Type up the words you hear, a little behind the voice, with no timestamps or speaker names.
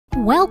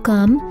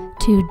Welcome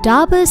to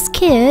Daba's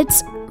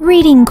Kids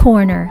Reading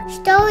Corner.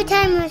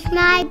 Storytime with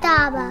my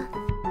Daba.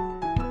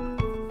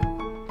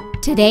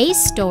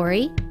 Today's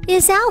story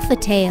is Alpha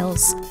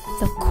Tales,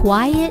 The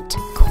Quiet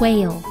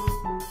Quail.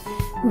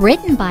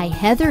 Written by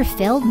Heather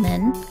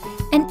Feldman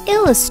and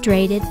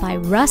illustrated by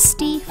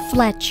Rusty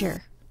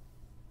Fletcher.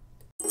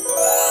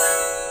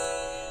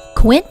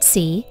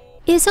 Quincy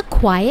is a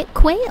quiet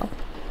quail.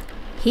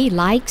 He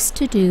likes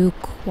to do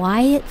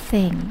quiet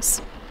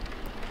things.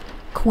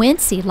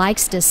 Quincy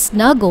likes to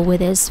snuggle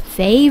with his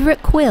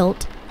favorite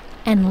quilt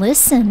and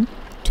listen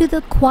to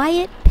the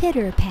quiet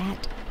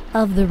pitter-pat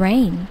of the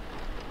rain.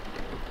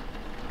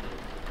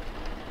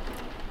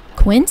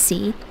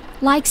 Quincy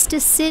likes to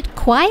sit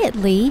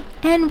quietly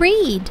and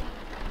read.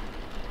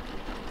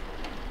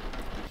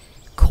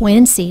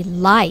 Quincy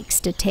likes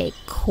to take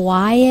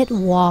quiet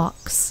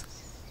walks.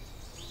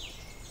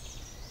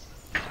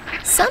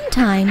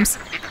 Sometimes,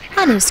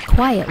 on his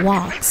quiet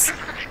walks,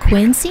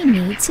 Quincy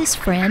meets his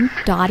friend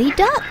Dottie the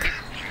Duck.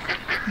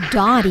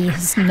 Dottie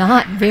is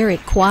not very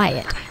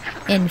quiet.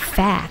 In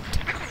fact,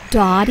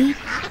 Dottie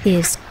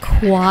is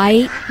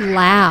quite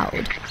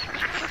loud.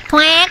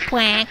 Quack,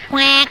 quack,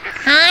 quack.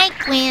 Hi,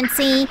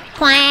 Quincy.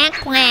 Quack,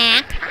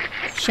 quack,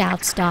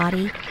 shouts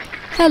Dottie.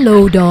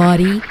 Hello,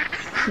 Dottie,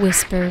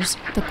 whispers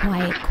the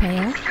quiet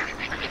quail.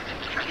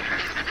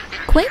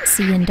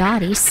 Quincy and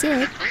Dottie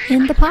sit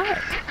in the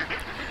park.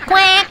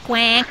 Quack,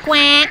 quack,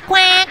 quack,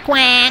 quack,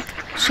 quack,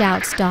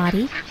 shouts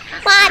Dottie.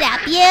 What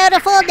a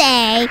beautiful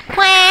day!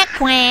 Quack,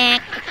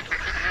 quack.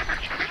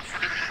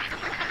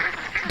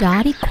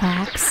 Dottie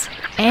quacks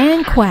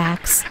and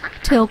quacks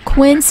till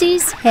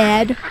Quincy's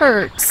head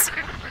hurts.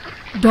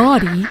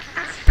 Dottie,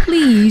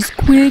 please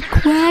quit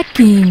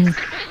quacking,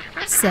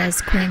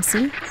 says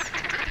Quincy.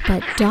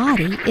 But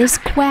Dottie is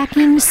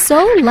quacking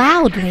so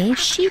loudly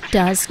she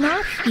does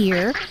not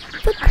hear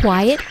the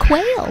quiet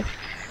quail.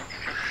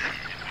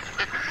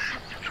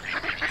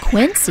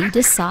 Quincy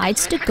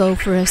decides to go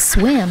for a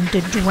swim to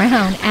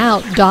drown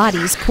out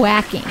Dottie's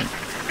quacking.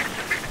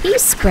 He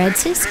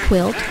spreads his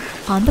quilt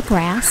on the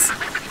grass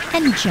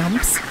and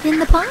jumps in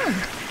the pond.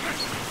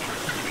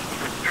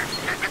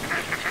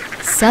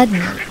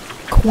 Suddenly,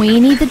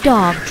 Queenie the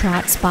dog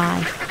trots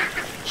by.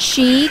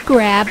 She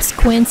grabs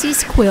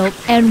Quincy's quilt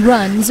and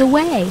runs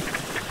away.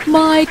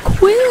 "My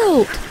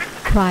quilt!"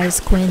 cries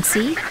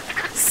Quincy.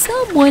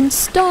 "Someone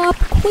stop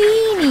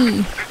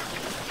Queenie!"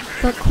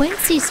 But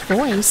Quincy's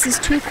voice is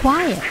too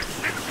quiet.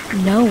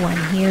 No one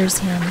hears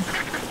him.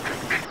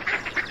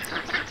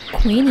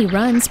 Queenie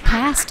runs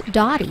past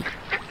Dottie.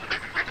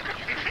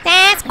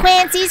 That's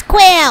Quincy's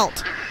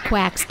quilt,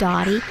 quacks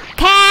Dottie.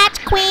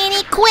 Catch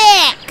Queenie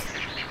quick!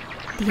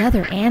 The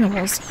other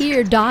animals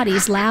hear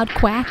Dottie's loud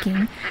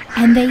quacking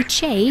and they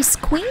chase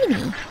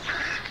Queenie.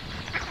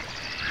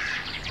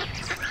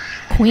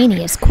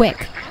 Queenie is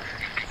quick,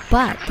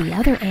 but the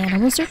other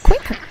animals are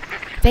quicker.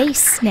 They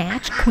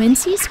snatch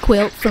Quincy's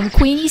quilt from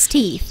Queenie's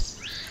teeth.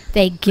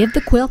 They give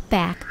the quilt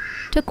back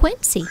to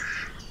Quincy.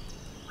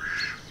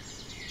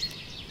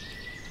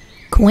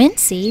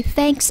 Quincy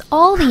thanks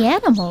all the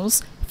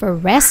animals for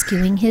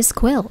rescuing his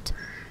quilt,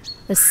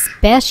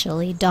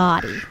 especially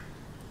Dottie.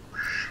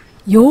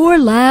 "Your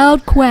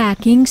loud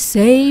quacking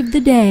saved the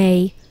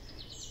day,"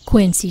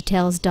 Quincy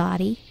tells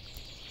Dottie,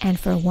 and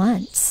for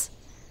once,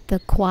 the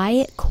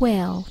quiet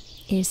quail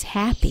is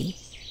happy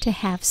to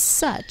have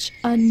such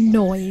a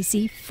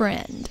noisy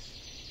friend.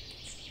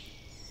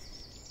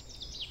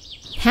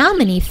 How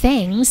many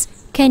things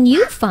can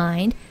you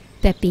find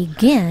that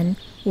begin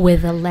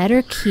with the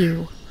letter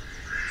Q?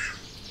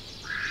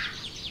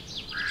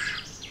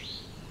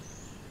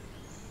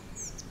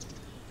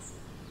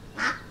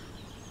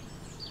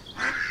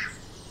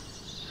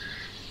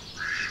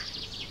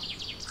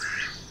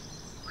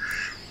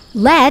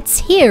 Let's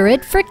hear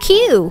it for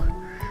Q.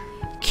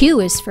 Q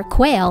is for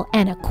quail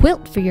and a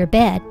quilt for your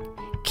bed.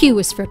 Q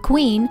is for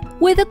queen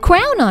with a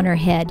crown on her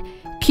head.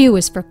 Q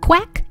is for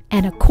quack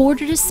and a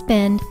quarter to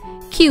spend.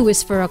 Q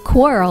is for a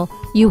quarrel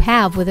you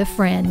have with a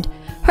friend.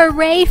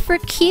 Hooray for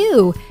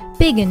Q,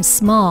 big and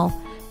small,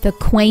 the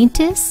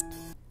quaintest,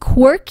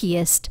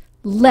 quirkiest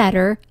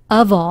letter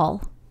of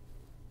all.